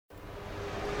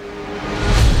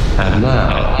And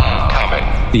now,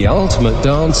 coming. The ultimate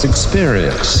dance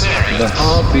experience. The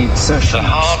Heartbeat Sessions. The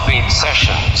Heartbeat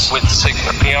Sessions with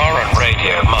Sigma PR and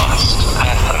Radio Must,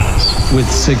 Athens. With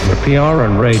Sigma PR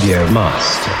and Radio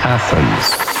Must,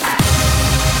 Athens.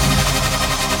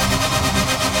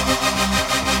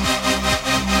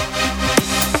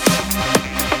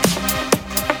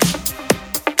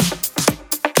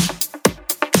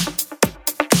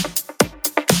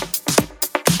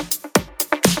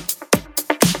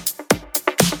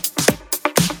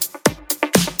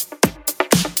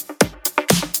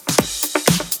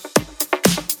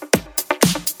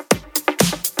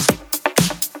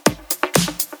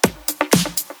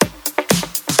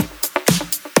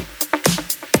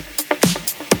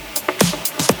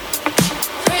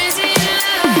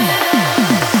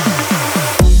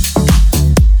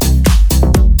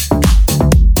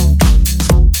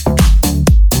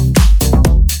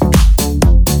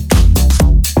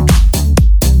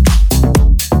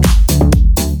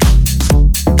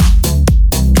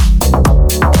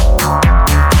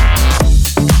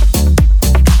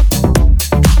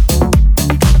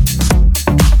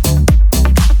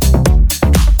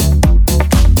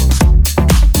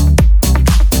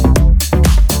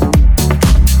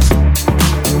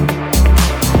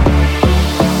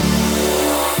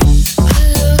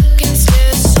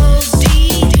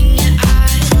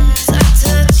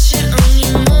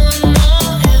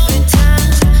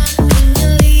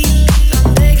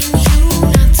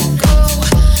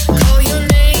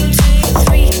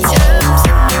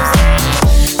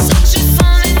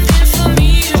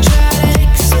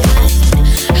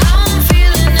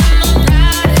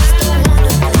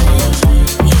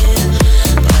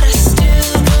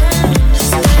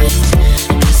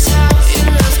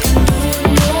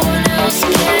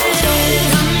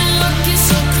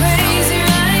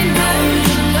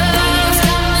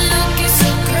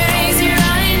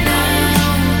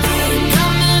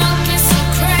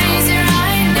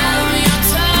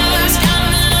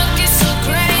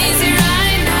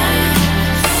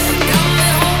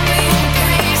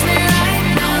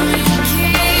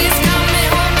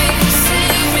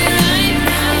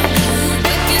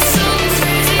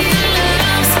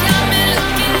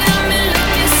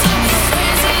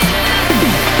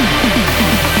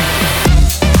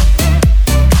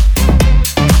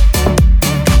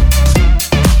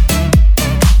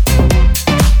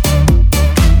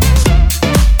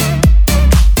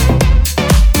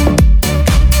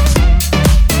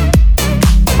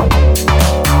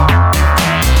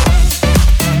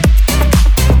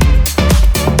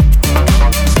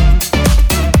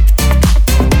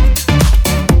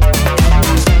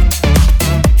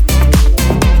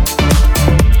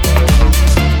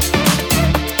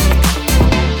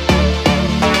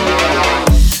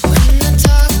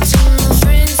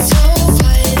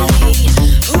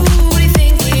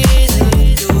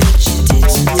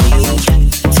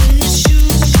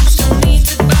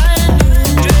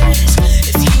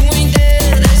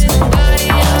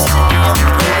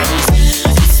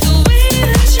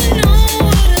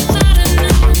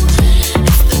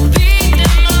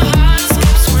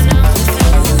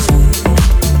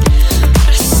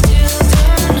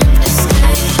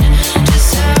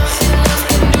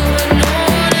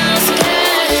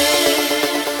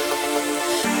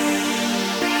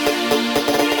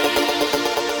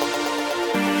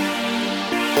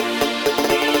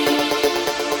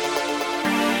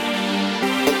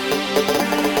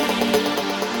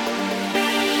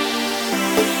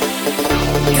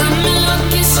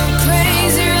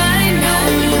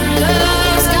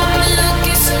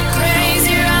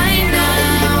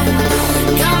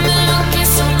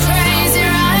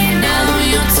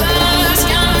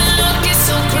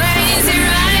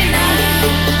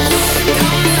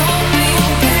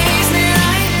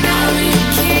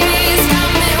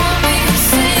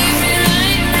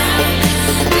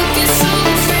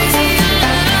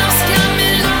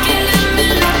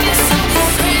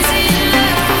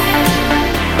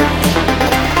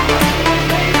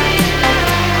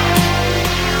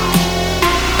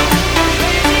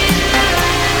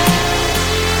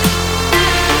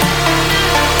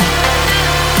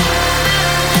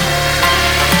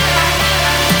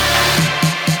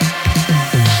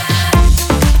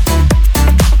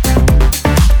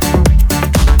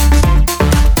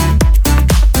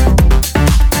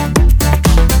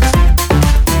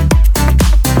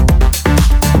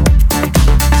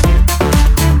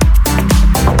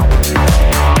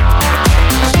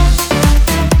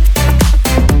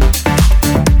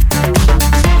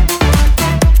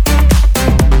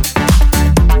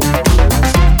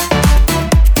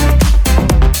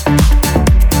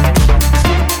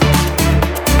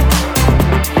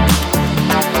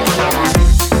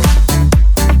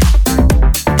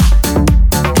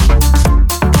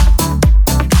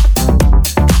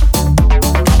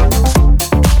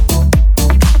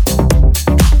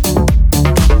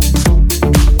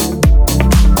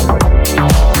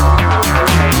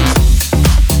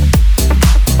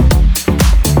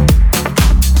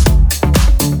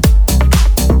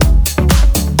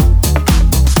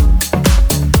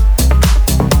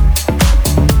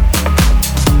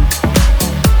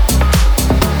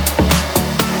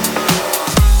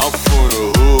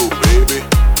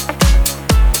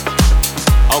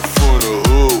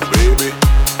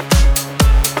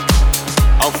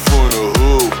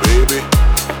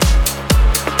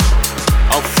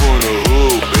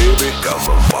 baby. Come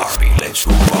on, Barbie, let's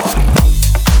go party.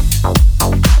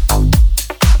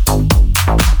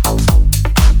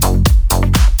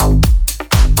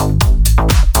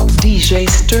 DJ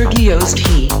Stergios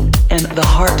T and the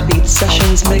Heartbeat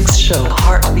Sessions Mix Show.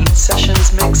 Heartbeat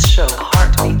Sessions Mix Show.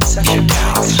 Heartbeat Sessions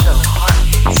Mix Show.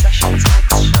 Heartbeat Sessions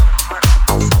Mix Show.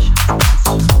 Heartbeat Sessions Mix Show.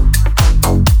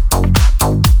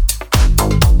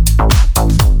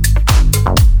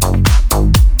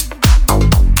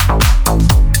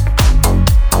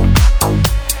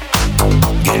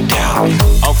 Get down.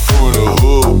 I'm from the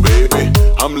hood, baby.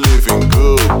 I'm living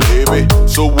good, baby.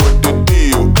 So what the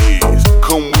deal is?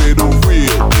 Come with a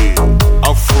real deal.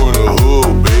 I'm from the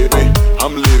hood, baby.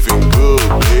 I'm living good,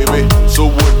 baby. So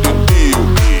what the deal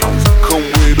is? Come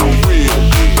with a real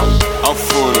deal.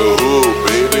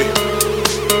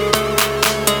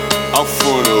 I'm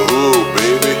from the hood,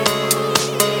 baby.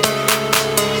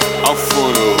 I'm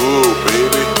from the hood,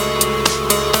 baby.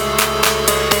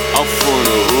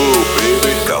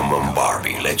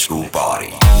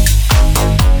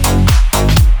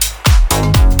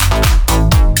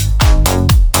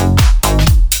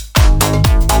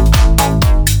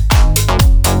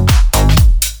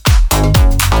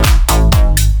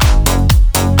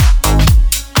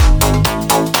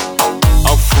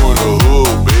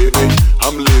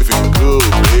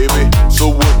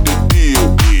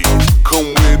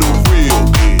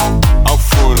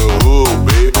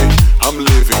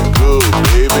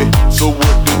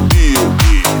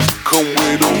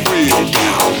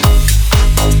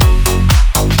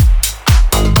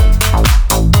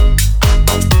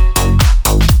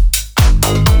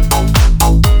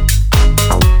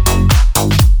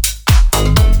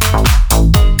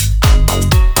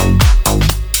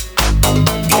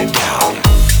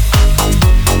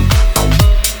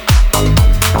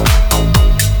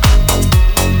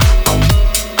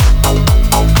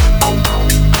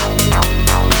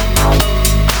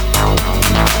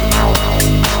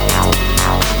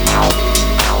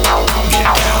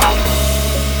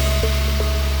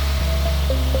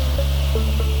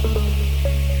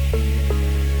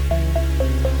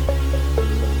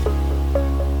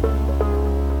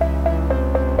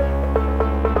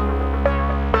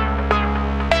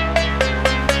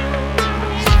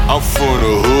 I'm from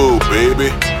the hood, baby.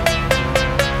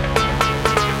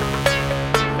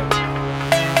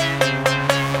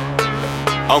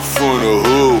 I'm from the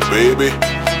hood, baby. Come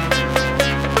on, Barbie, let's go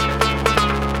party. I'm from the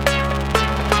hood,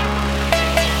 baby.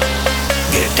 I'm from the hood,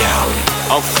 baby. Get down.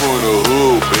 I'm from the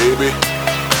hood, baby.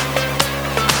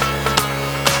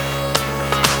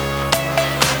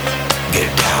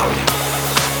 Get down.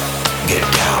 Get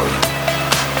down.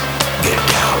 Get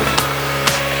down.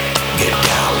 Get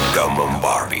down. Come on,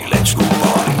 Barbie, let's go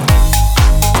party.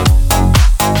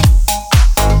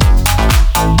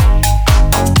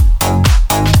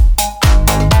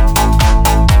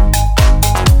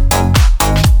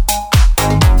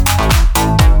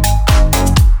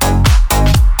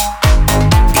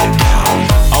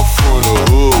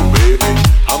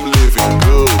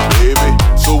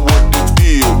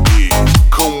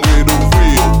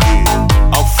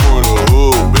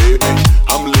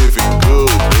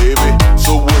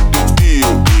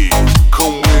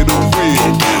 Come with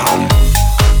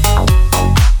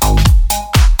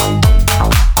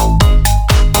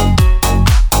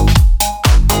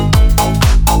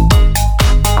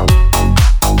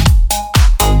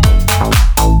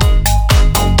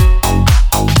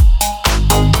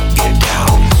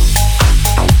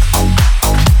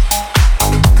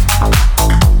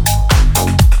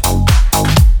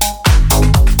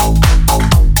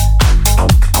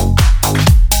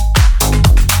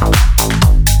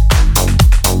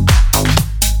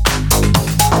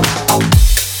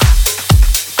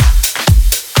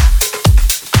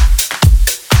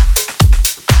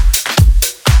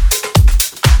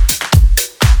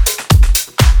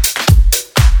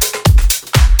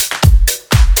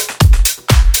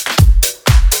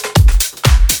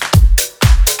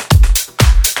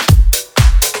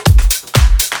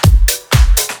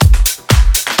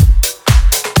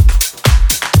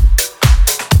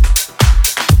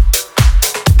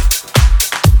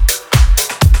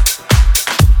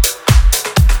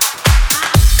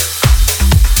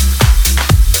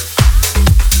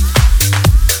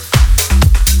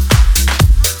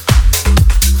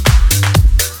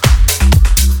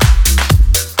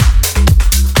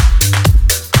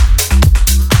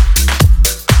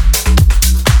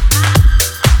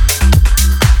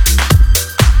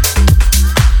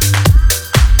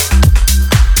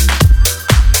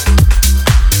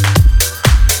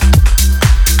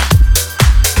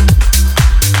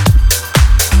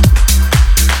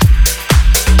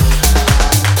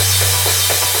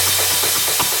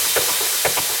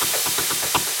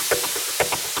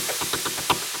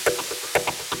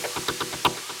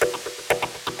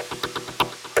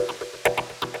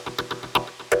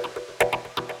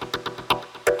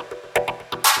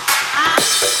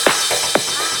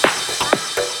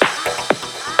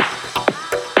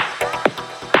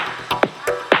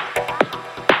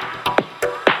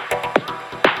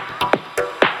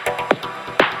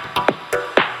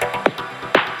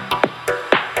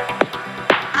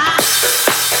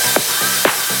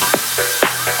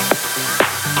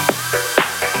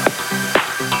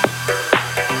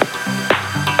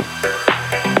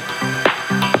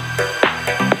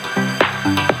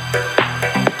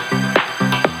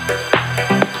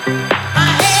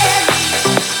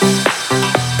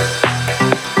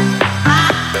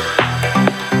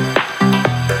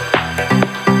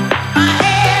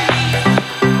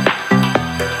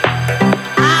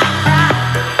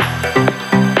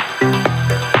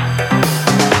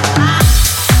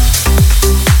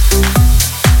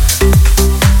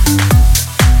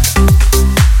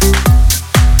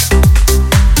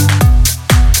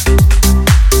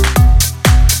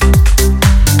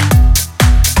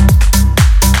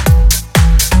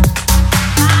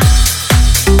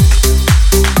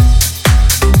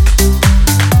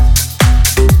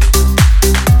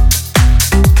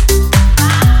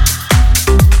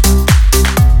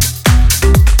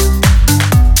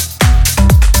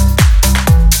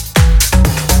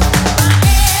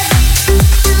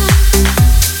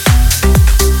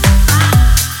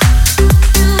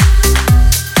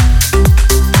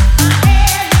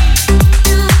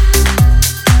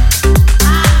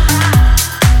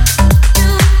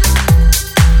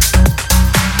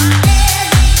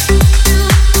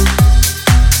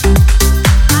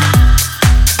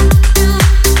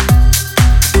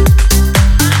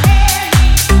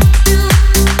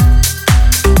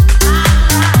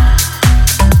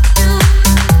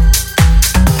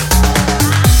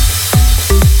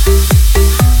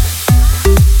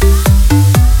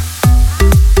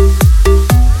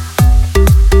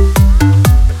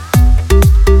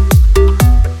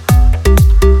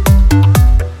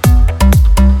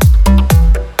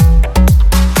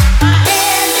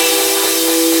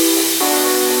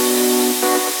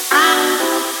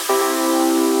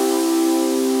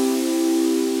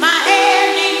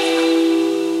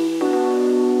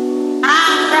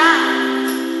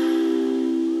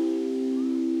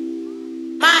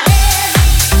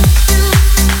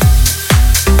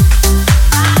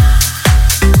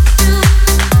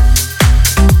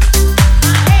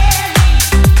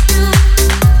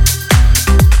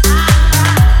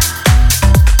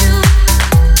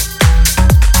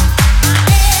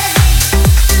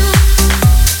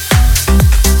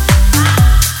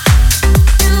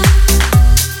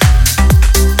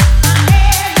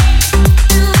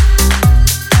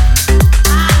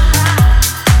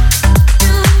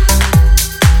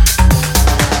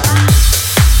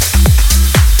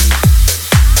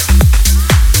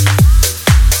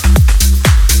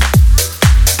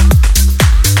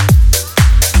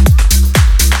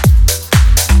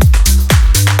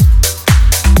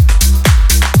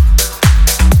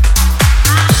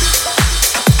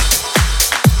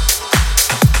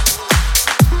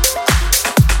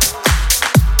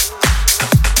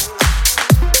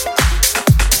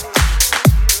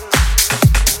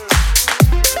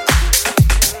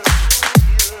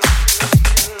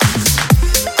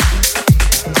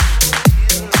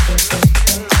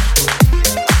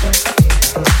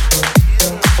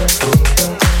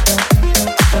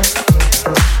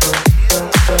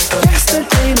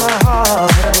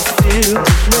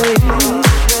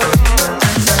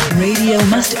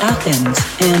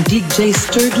DJ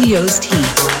Stergios T.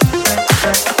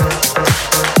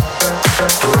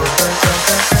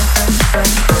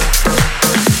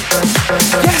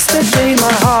 Yesterday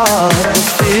my heart was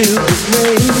filled with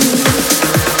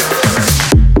rain.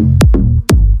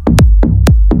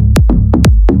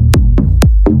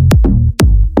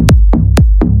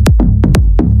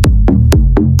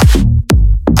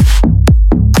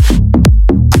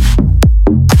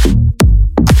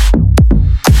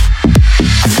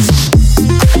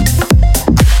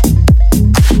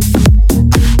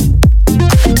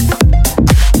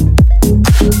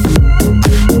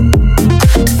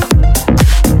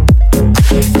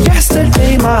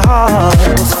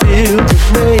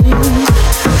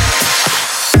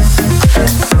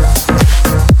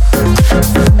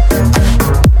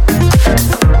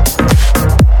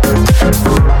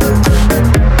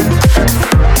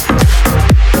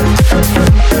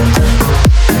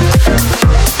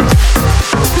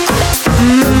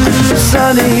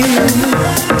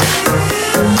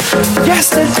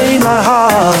 Yesterday my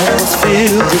heart was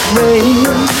filled with rain.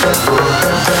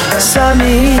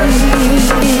 Sunny.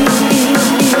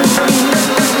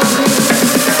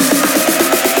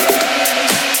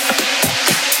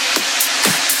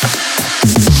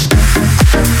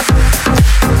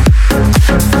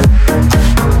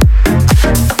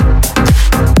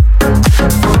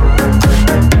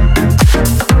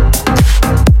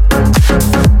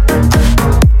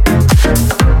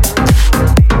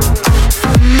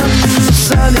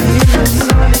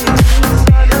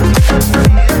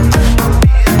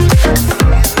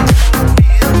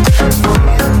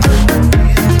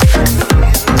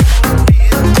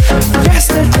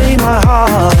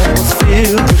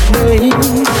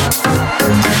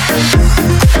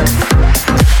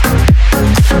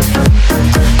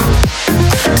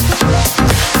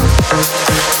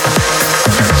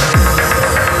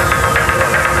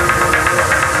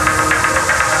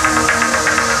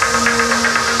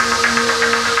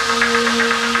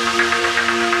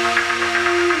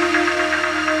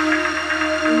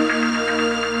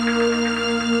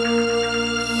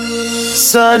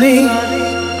 Sunny,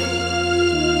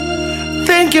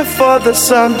 thank you for the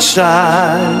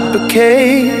sunshine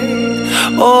bouquet.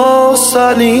 Oh,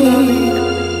 sunny,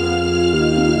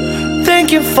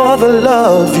 thank you for the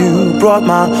love you brought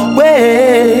my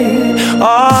way.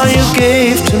 All you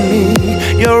gave to me,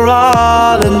 you're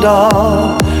all and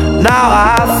all. Now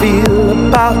I feel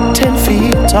about 10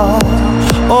 feet tall.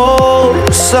 Oh,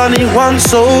 sunny one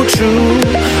so true.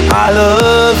 I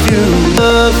love you,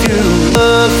 love you,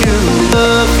 love you,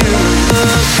 love you,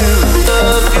 love you,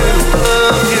 love you,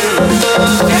 love you, love you.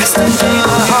 Yesterday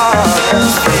my heart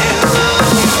is filled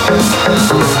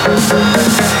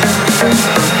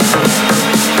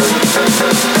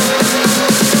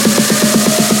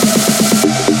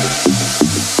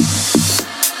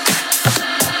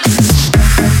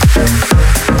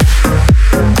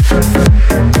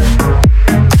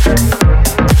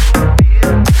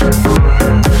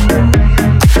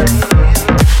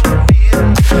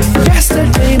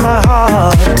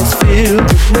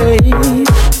with rain.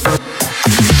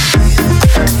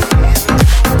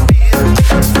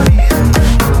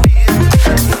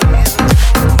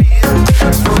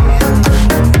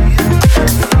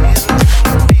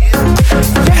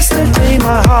 Yesterday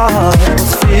my heart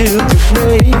was filled with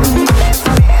rain.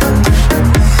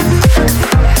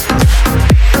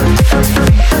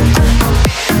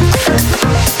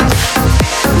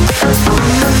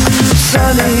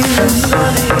 Sunny, sunny,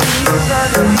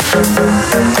 sunny.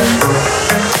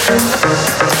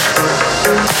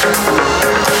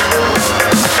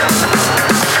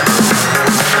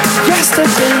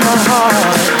 Yesterday my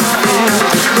heart filled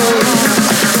with rain.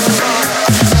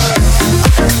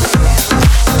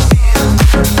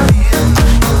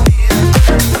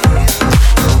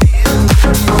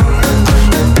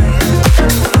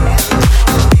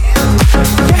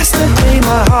 Yesterday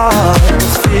my heart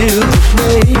was filled with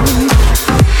rain.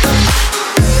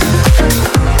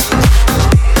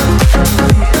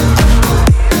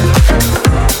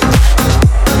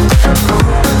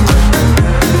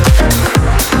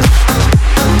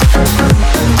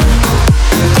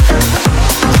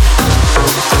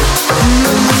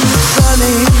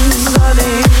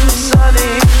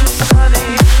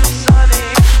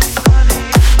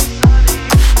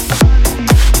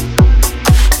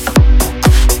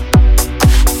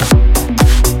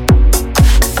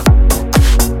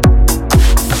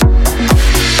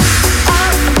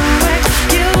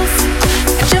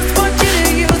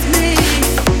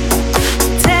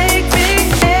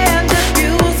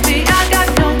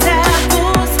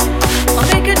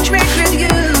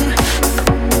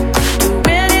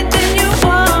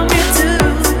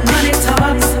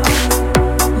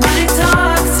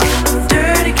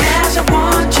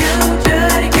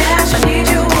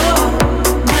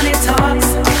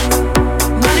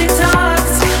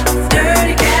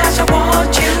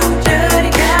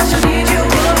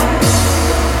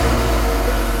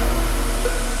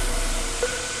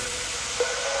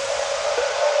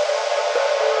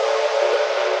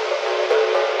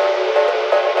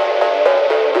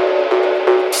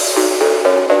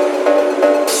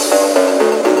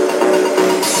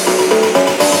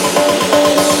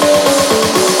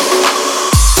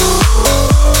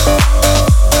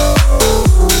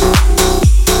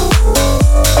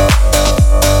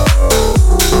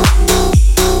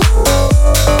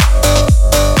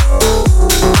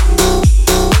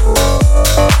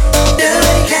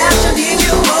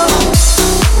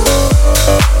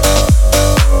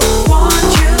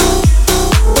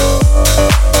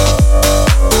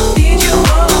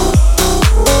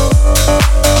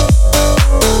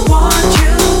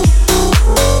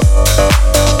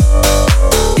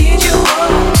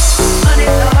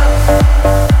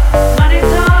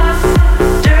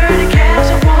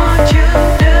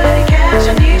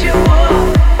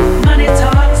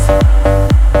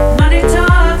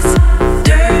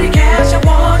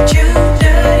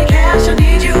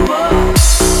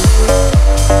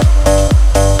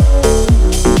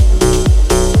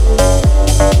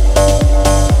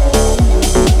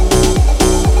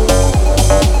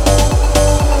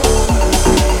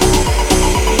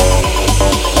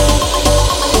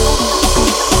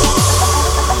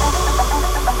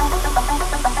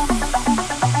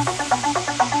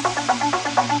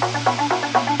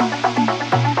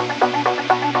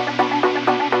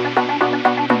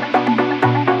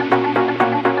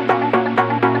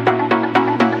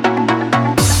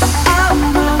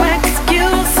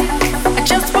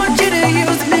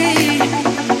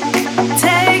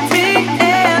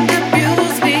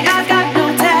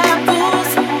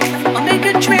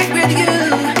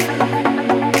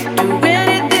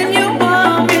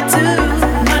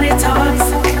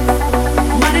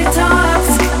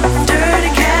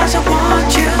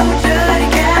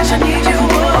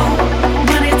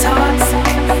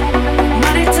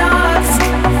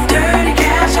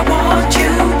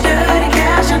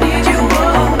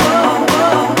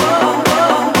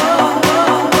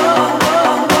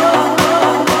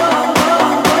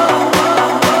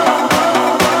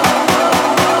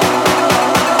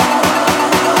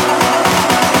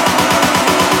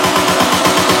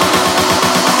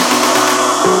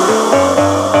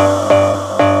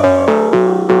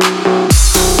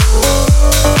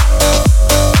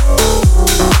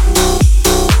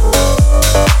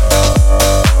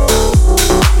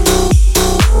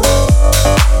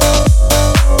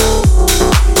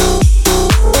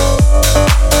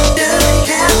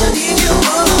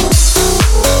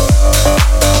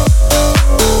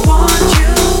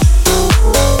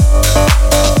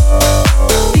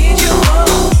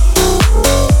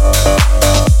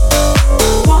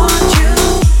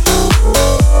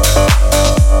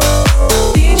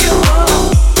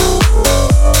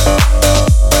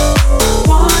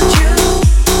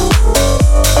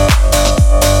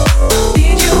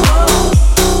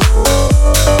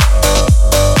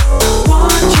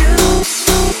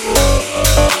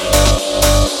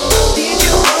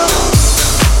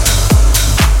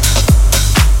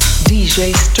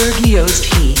 DJ Stergios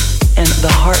T and the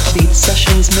Heartbeat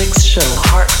Sessions Mix Show.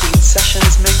 Heartbeat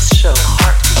Sessions Mix Show.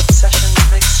 Heartbeat Sessions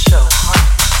Mix Show.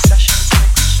 Heartbeat Sessions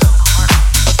Mix Show.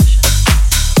 Heartbeat Sessions Mix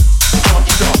Show.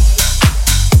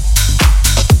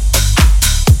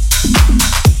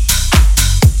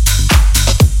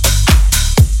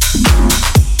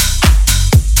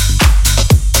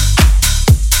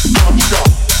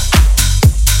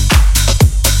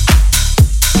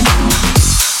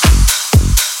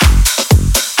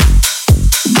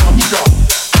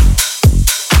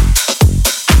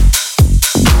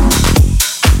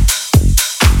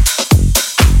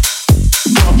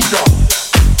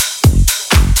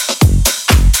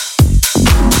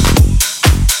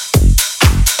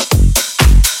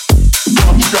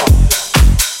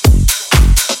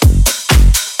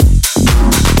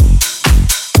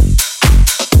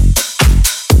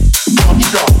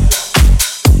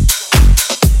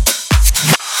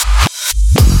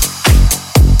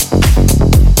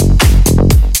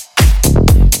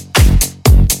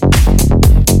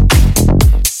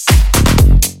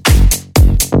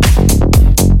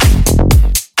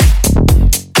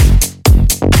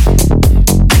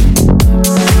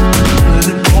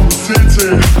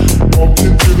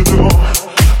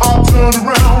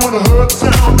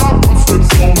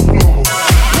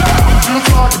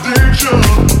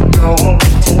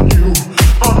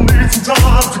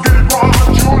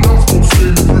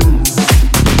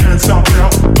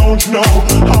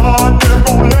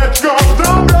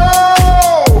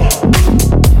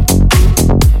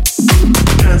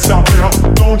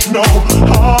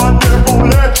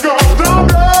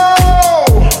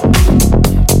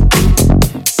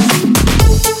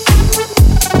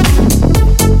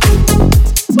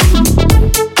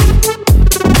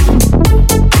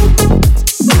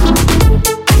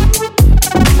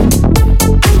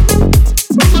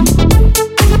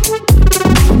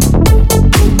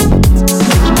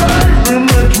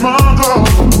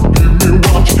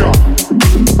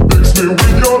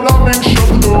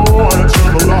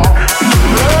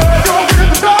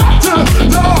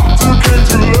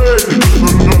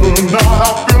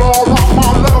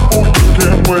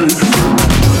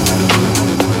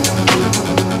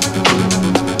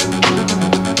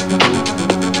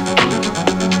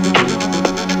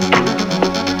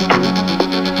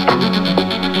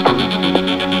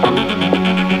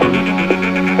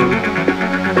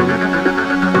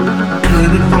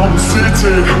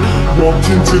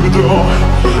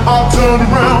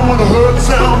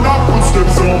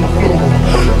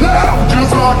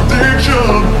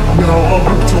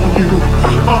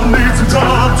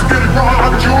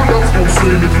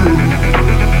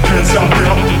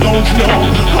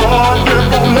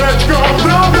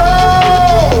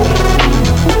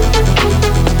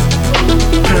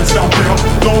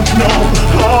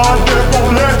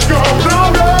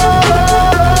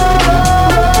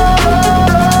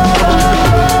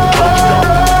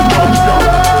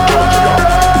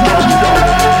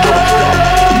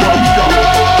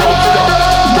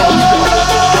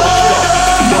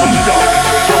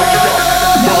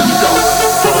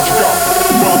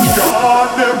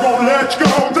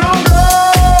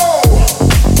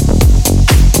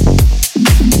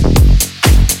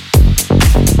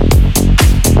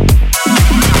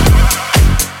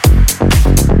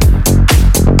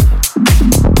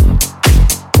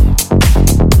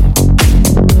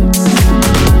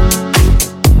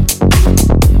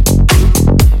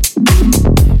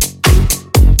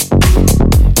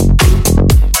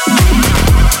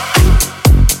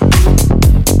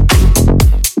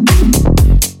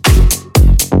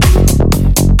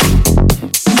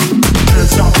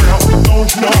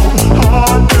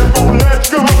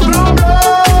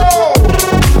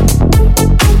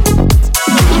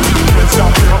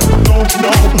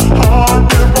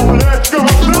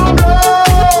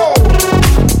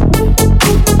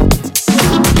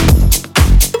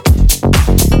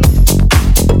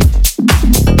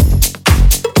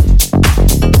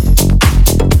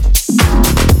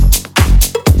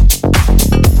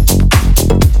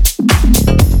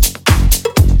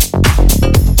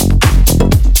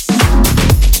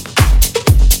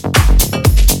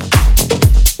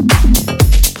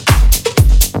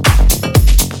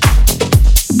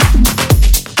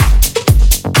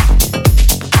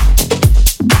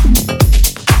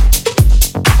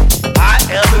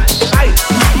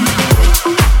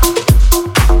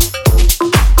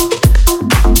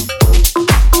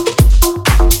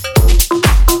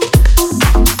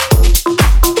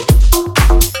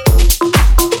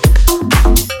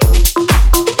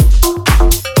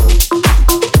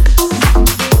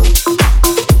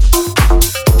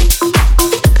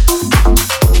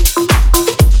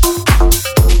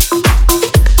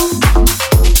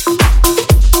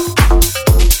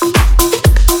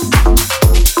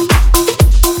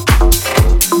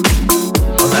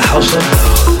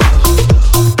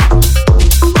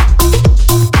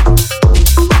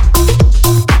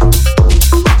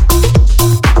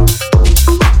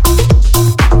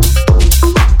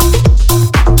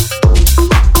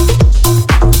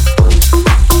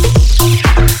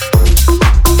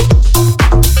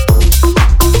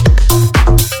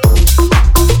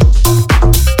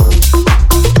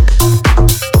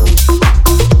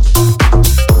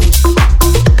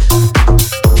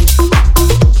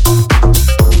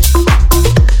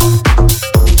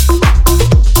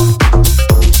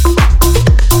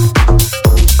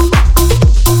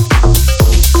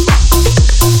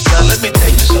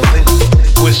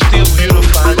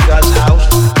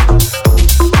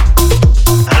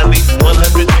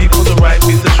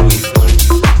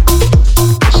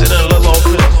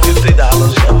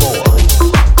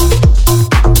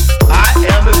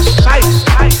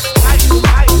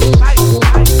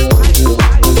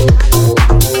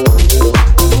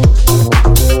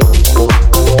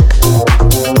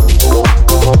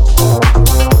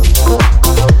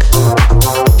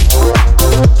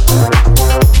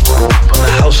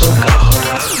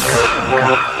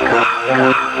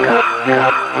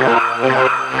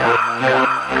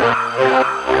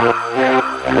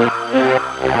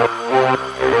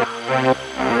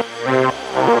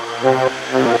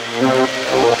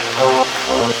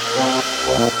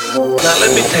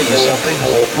 me tell you something.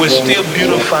 We're still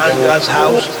beautifying God's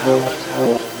house.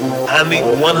 I need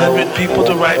 100 people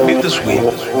to write me this week.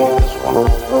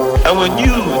 And when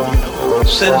you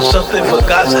send something for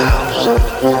God's house,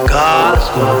 God's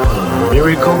gonna put a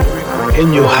miracle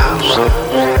in your house.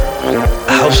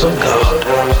 The house of God.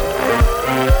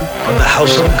 For the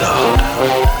house of God.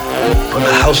 For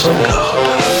the house of God.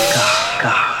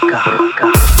 God, God, God,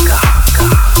 God, God,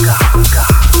 God,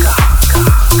 God, God.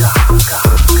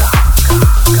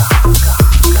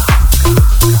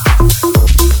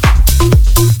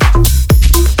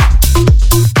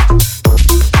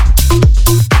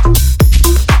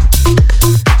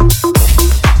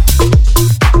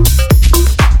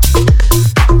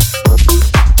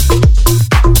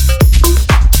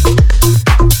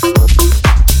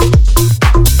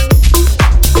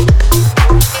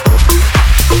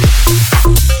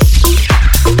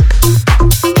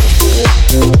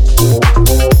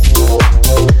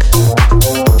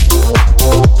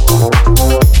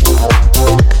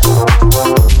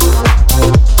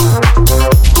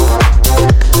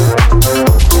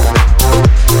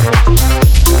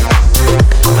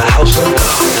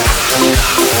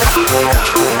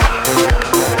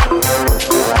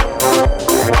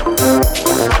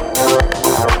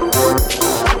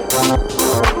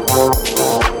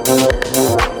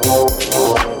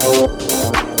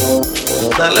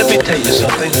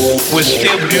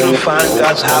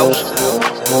 God's house.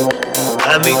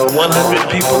 I need 100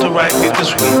 people to write me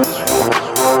this week.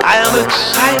 I am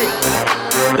excited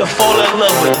to fall in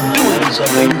love with doing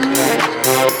something.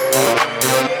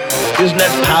 Isn't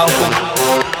that powerful?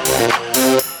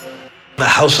 The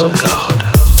house of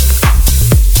God.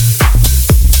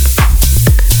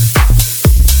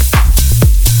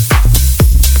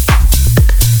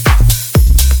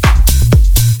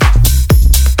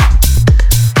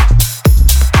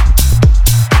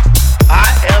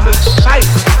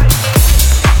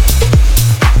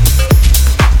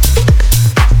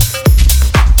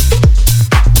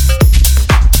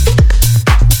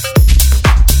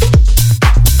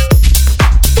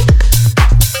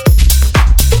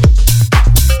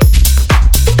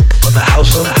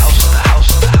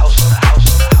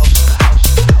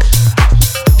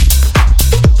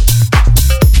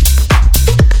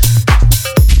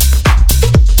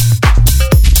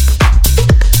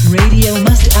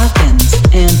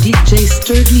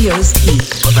 Stergios Heat.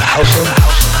 For the house of the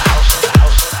house of the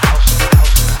house of the house of the house of the house of the house of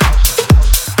the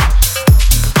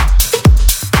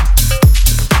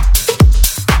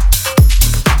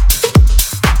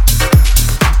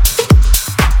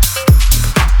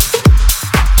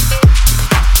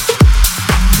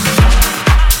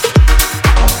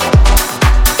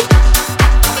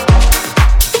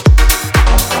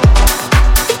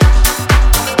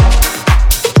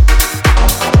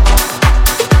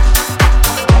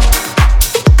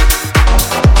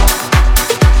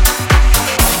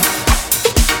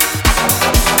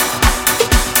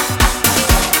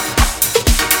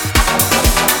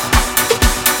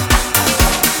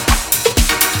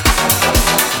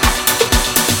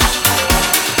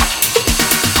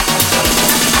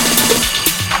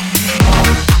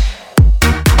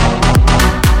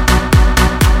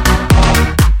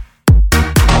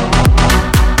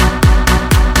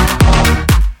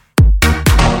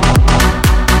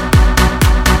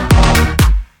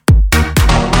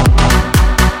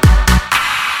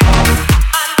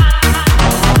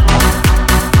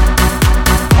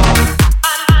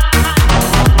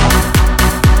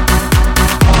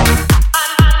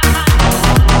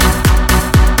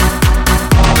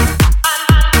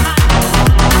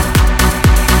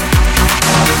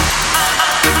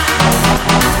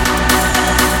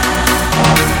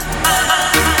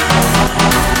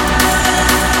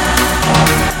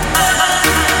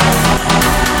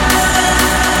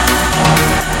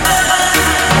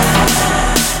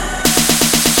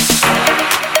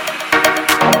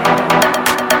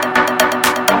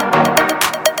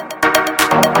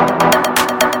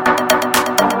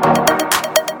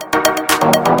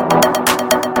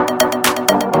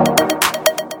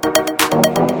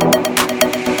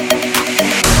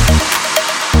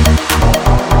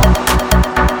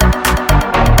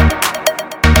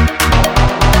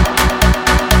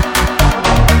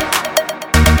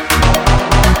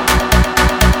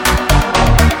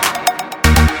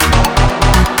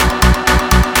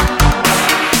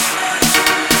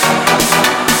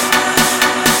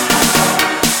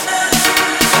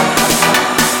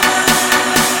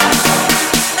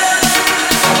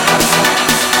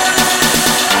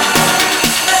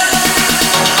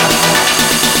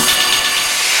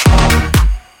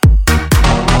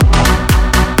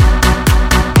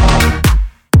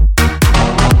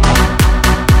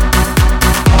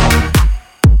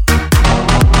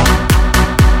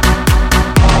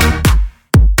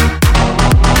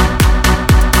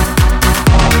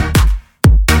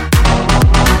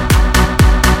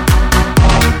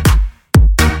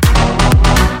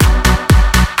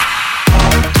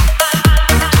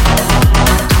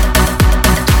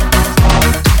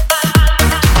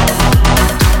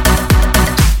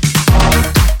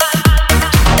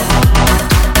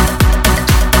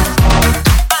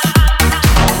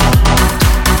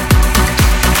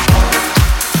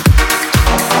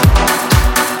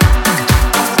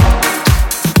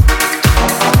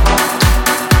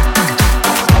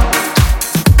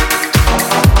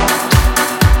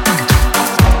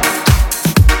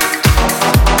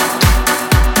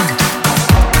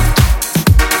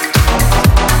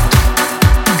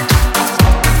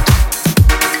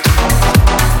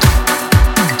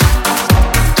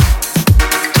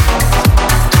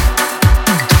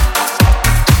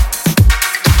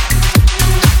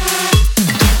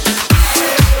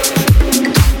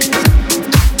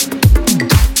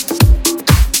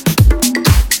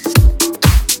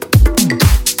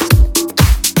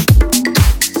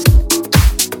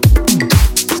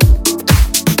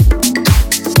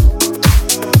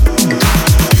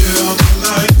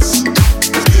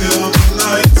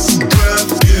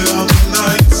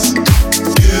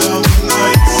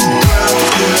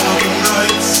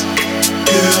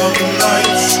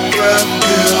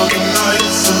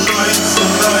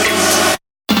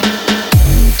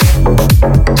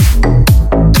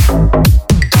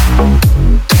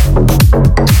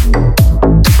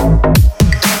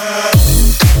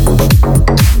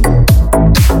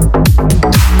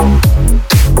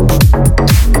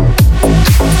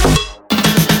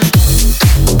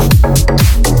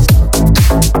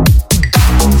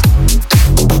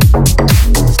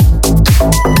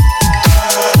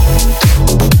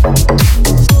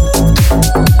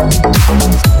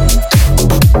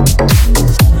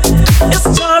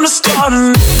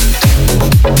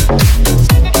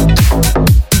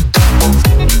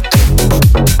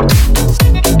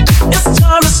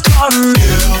starting.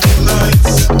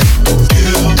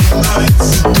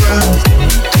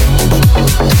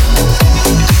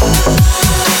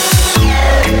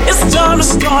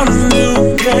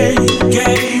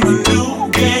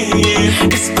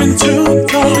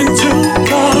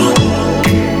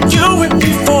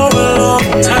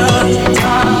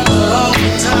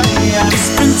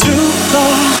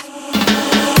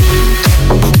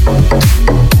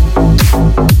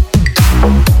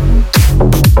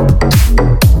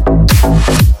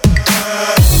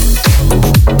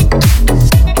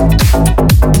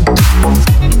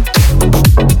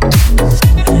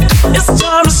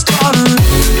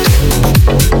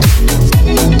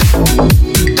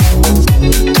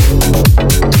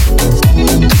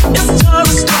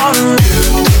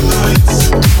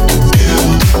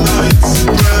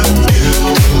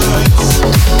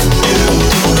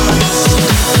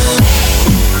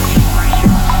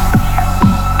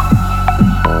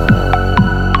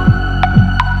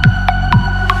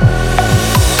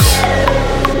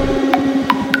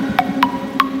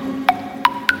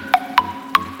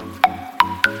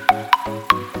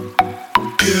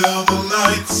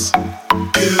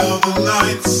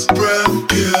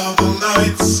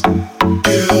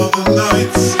 Kill the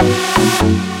lights,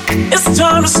 it's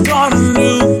time to start a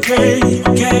new game,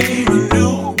 a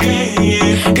new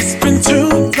game. It's been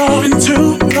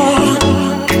too long.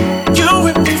 You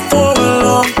with me for a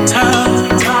long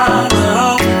time.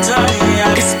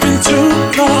 It's been too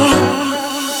long.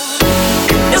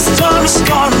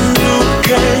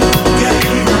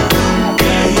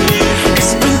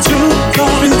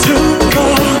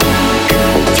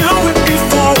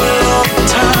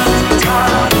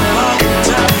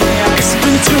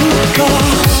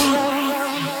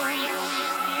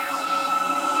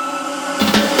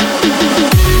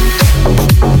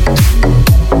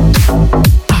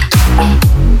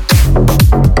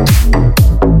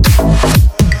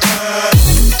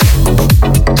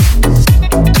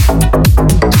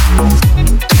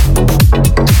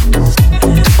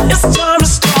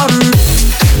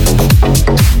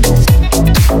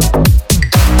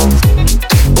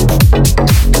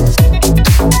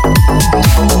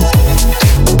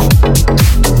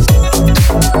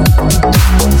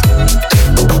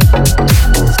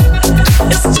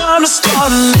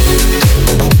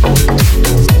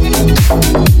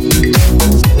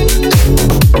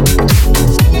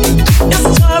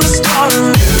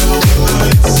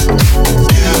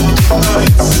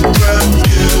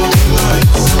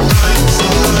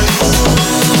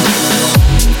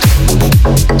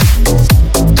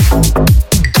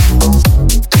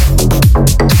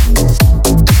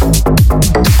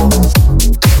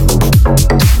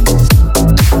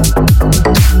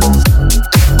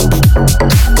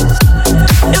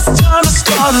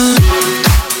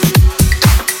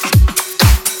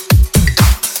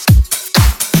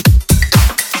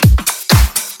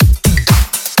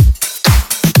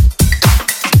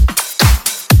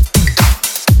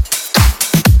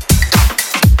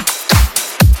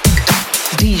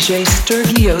 DJ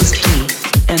Stergios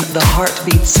and the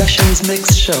Heartbeat Sessions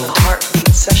Mix Show.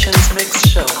 Heartbeat Sessions Mix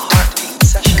Show. Heartbeat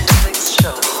Sessions Mix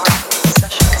Show. Heartbeat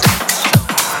Sessions Mix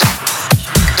Show.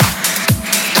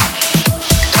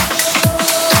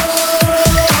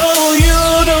 Oh,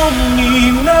 you don't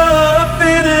mean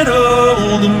nothing at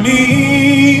all to me.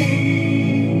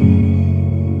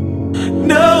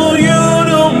 No, you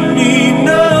don't mean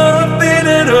nothing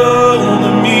at all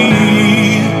to me.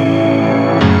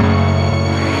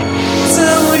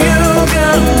 Till you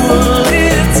got what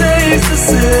it takes to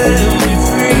set me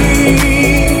free.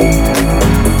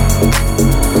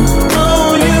 Oh,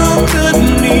 you could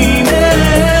mean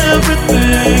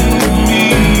everything to me.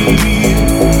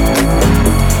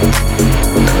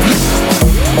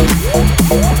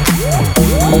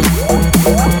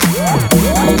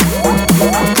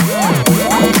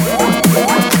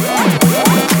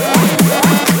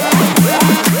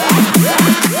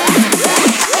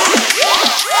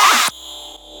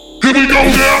 Here we go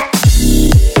now.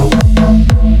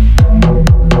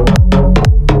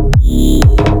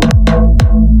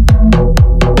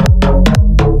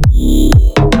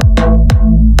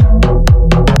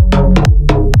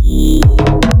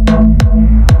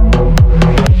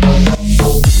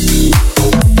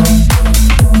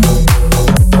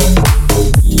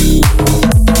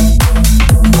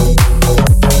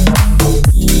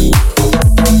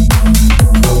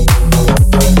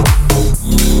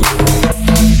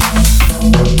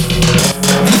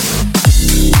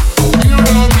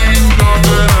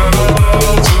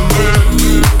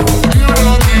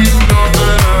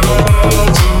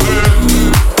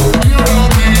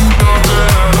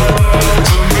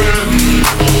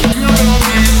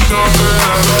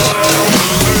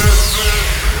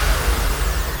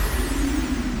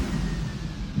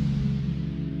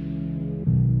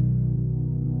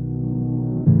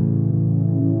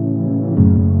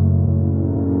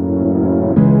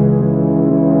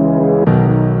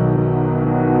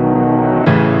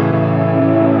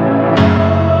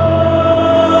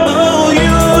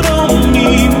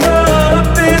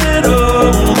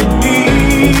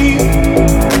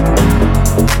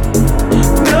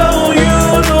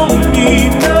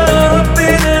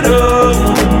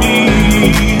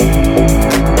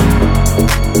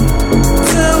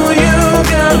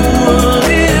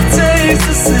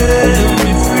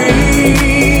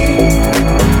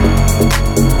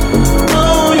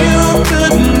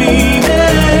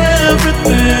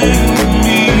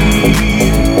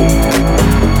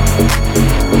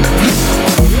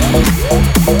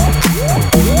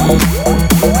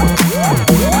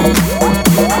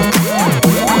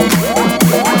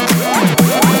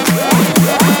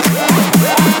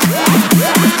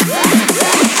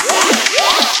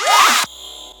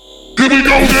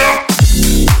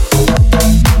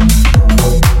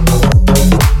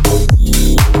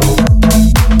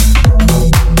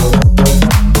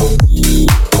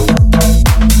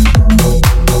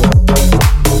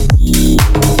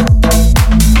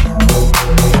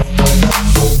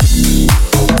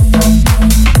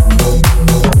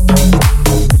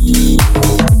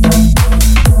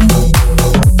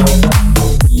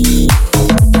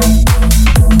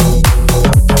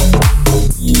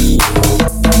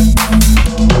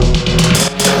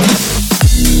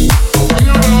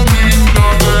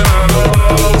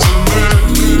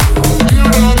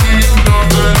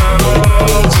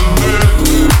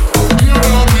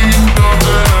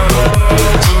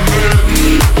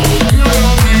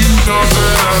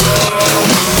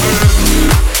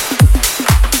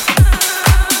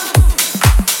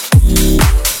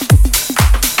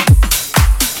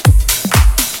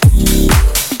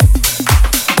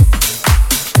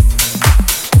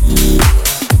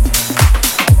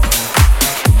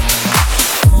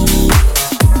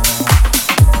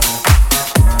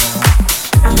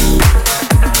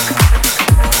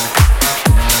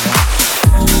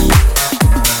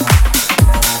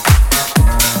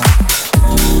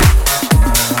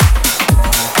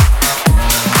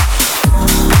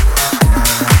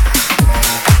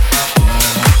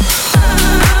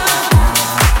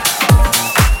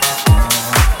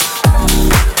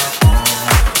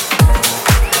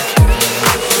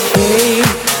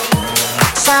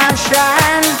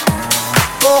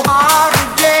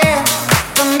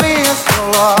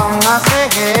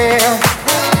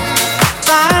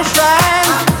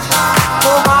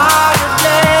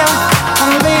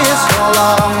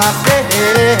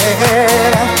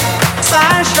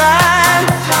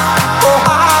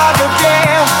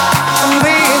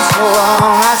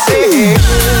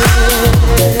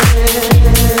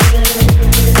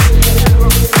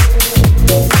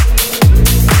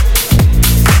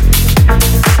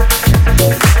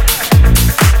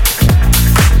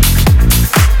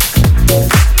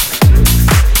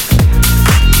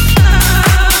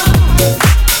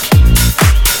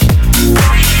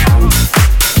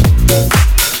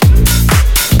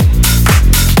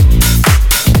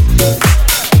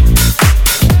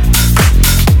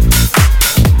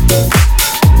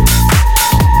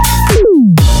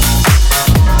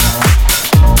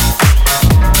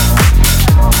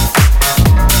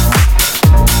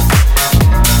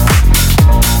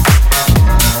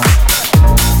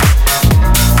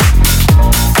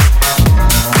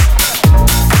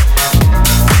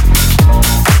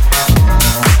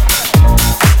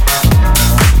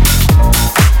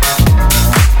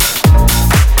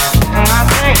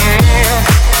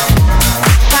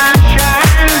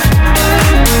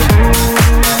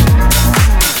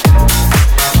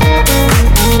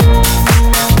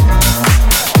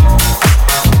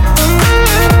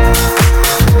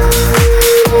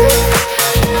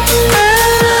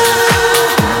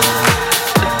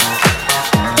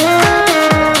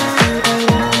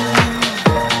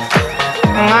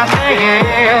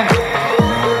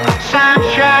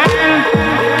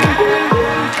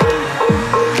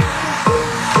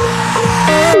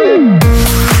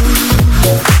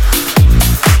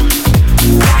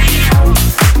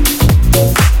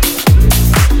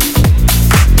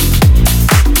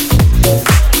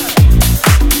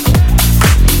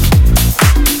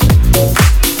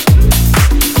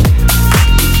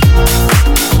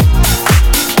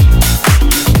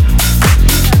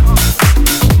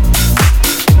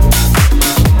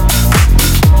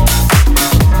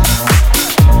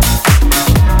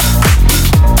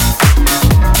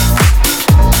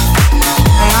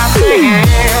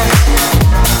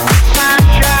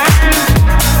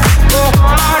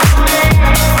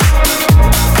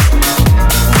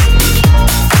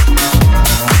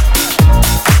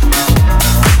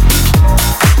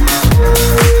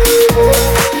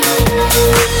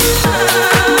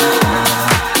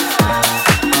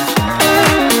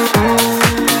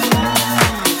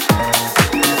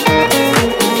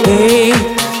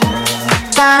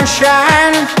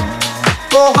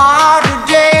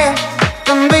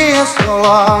 so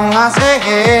long, I say.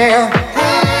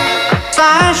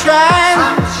 Sunshine,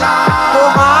 oh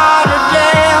hard to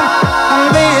damn, and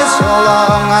be so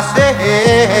long, I say.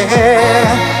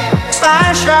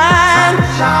 Sunshine,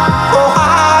 oh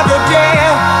hard to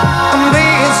damn, and be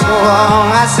so long,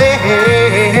 I say.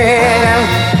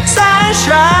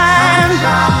 Sunshine,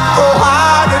 oh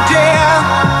hard to damn,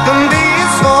 and be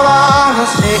so long, I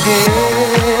say.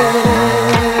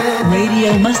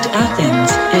 Radio Must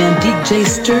Athens and DJ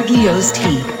Stergios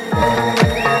T.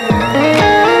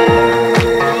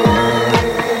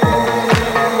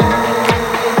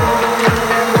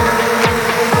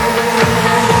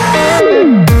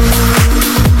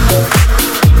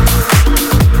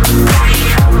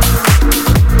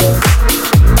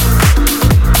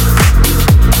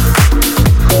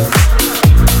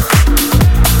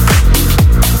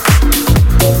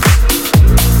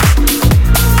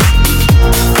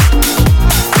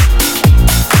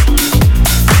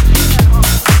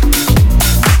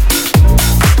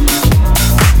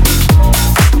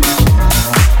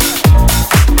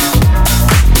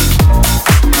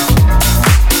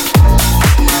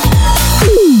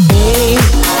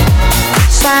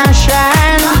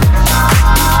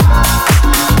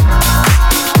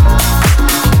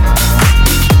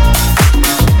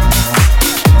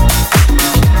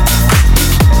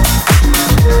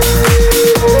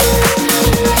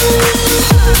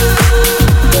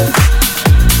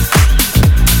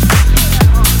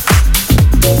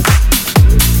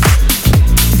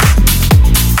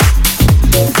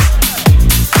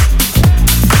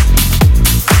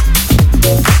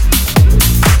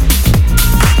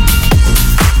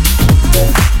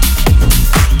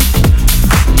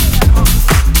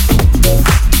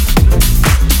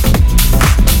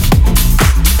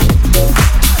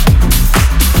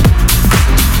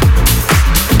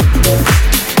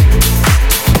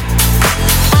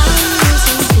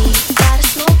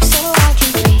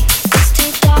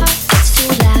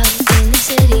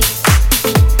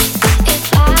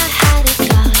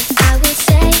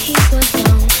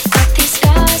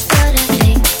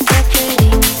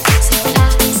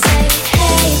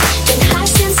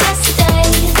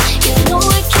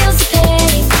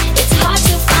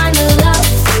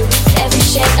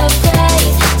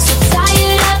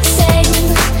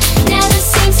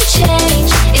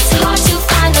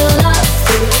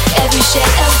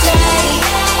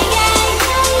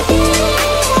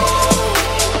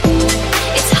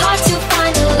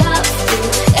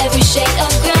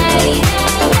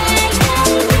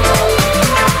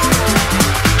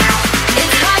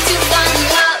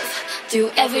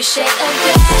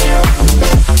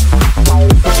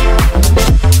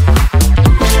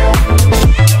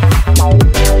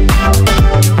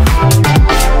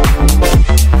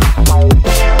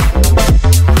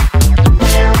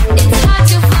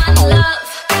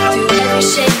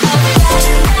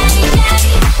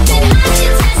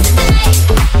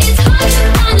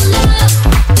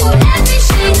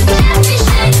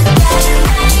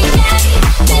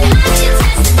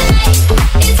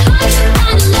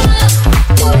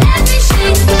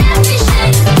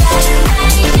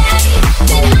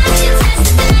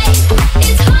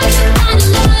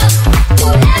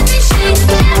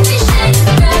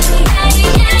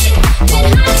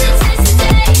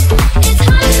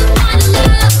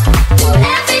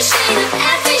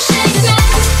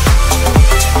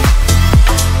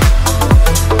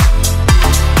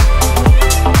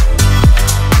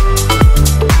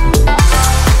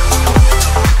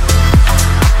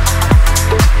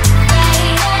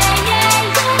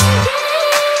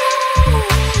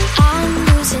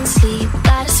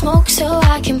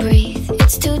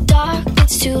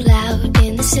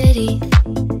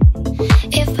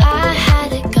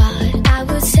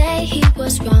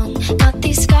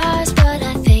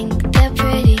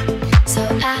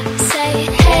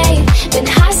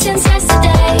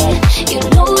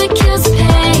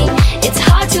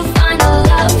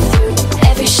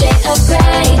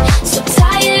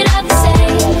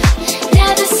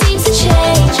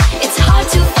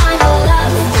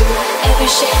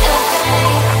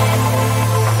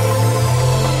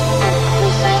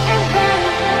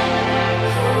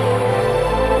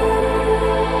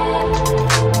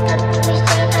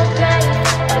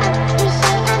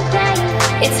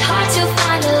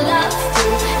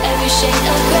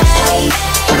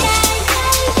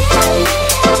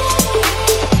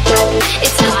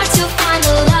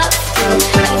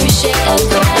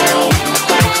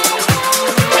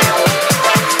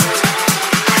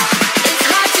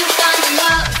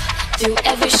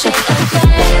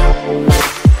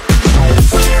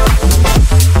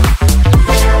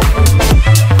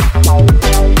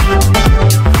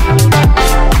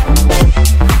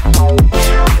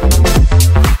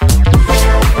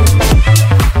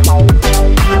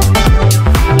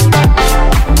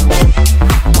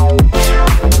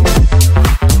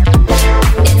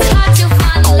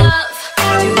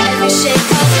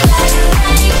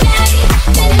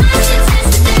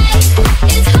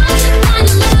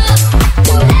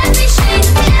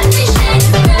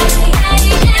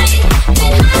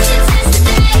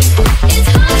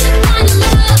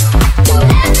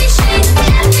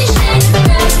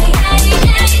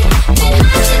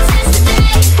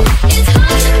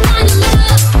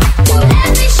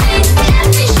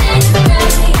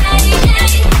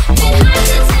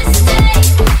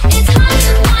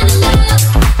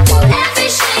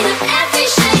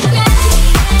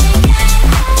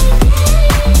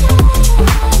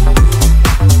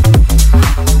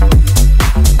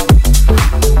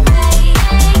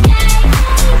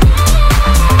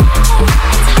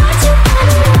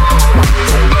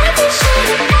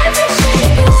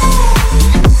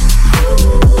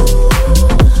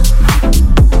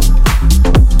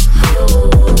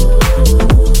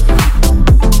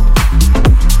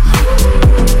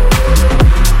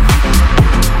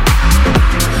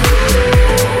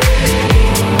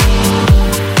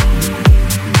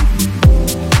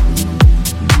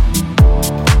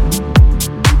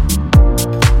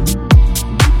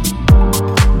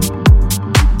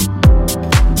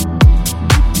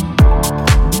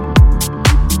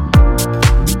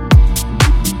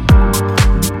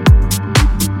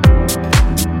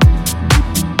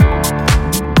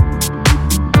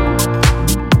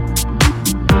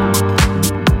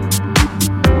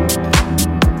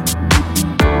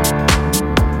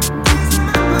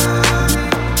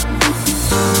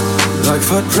 like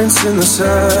footprints in the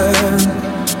sand,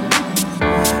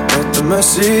 at the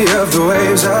mercy of the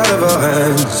waves out of our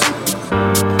hands.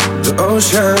 The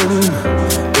ocean,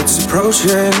 it's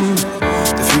approaching,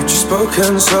 the future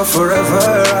spoken, so forever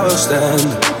I will stand.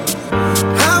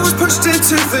 I was pushed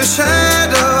into the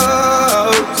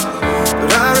shadows,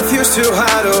 but I refuse to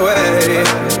hide away.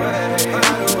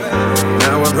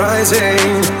 Now I'm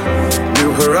rising,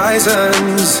 new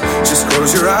horizons. Just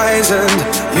close your eyes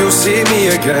and you'll see me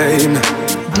again.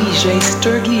 DJ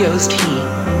Stergios T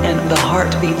and the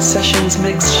Heartbeat Sessions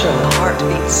Mix Show.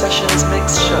 Heartbeat Sessions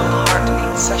Mix Show.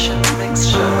 Heartbeat Sessions Mix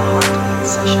Show. Heartbeat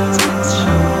Sessions Mix Show.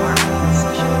 Heartbeat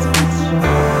Sessions Mix Show.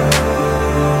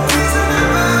 Please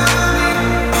remember me.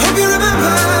 I hope you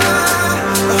remember.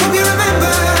 I hope you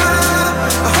remember.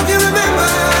 I hope you remember.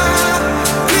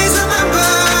 Please remember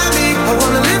me. I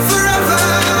wanna live forever.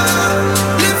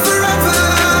 Live forever.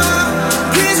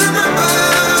 Please remember.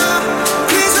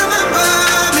 Please remember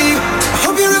me. I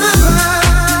hope you remember.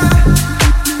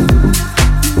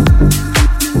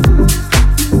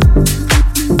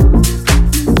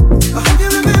 I hope you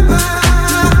remember.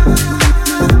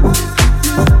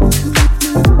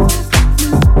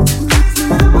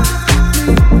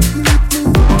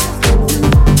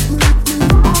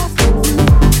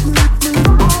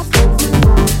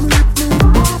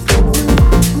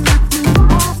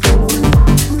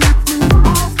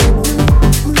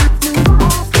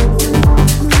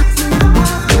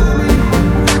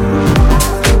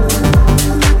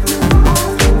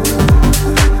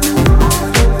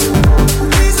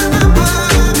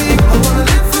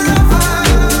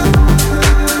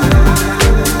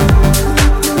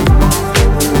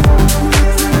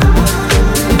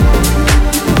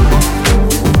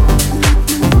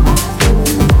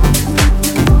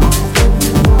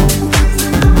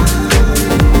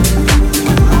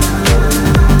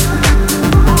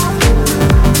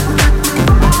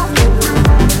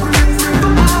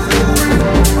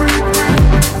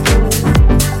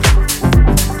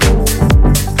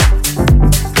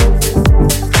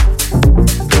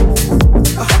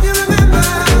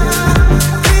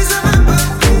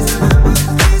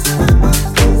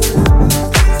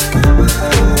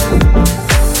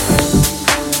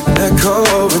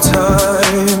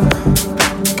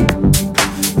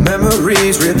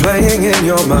 Replaying in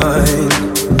your mind,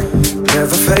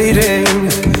 never fading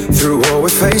through what we're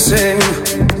facing.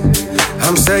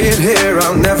 I'm staying here,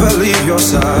 I'll never leave your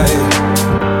side.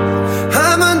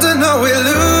 I'm under no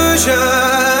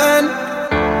illusion,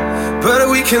 but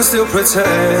we can still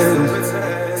pretend.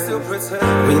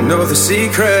 We know the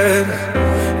secret,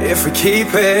 if we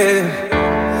keep it,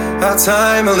 our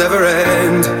time will never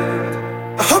end.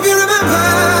 I hope you remember,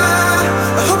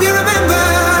 I hope you remember,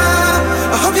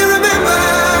 I hope you remember.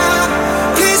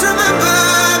 Please remember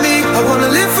me, I wanna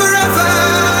live forever,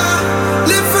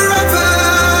 live forever.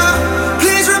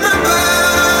 Please remember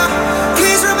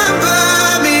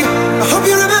me, I hope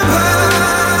you remember,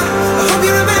 I hope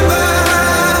you remember,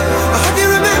 I hope you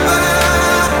remember.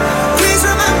 Please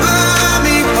remember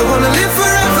me, I wanna live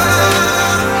forever,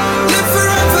 live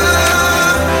forever.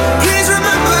 Please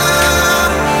remember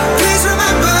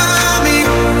me.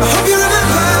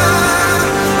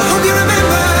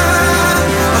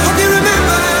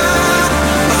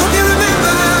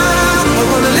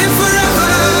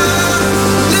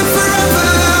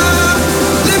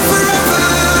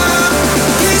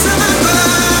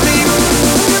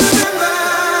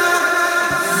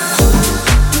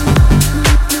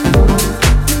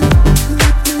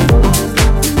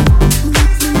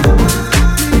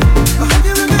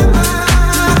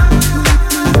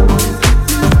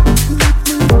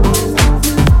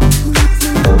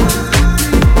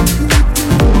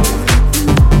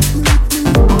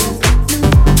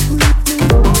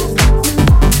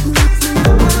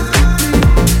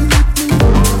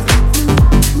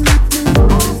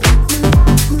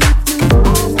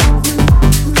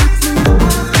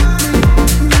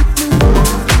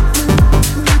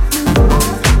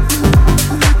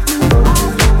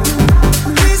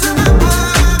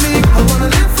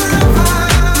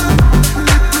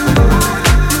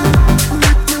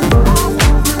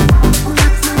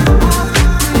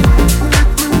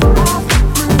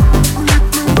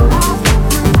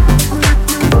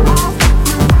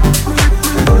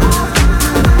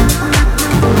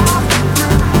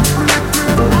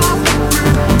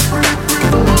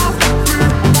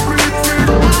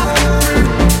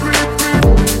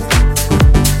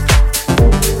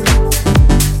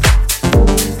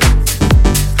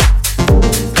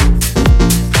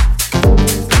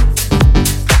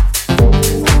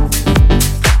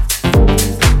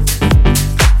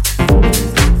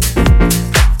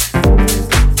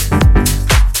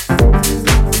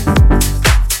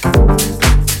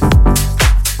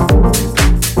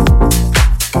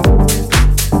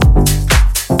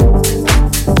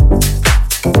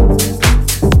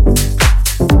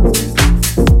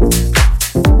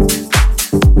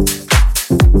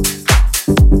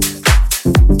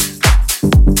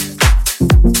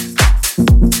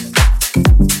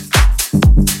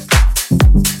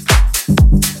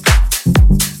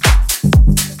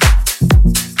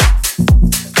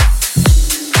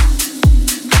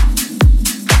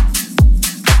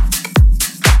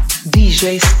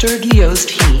 DJ Stergios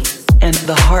and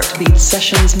the Heartbeat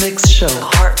Sessions Mix Show.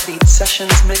 Heartbeat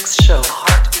Sessions Mix Show.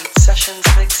 Heartbeat Sessions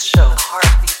Mix Show.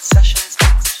 Heartbeat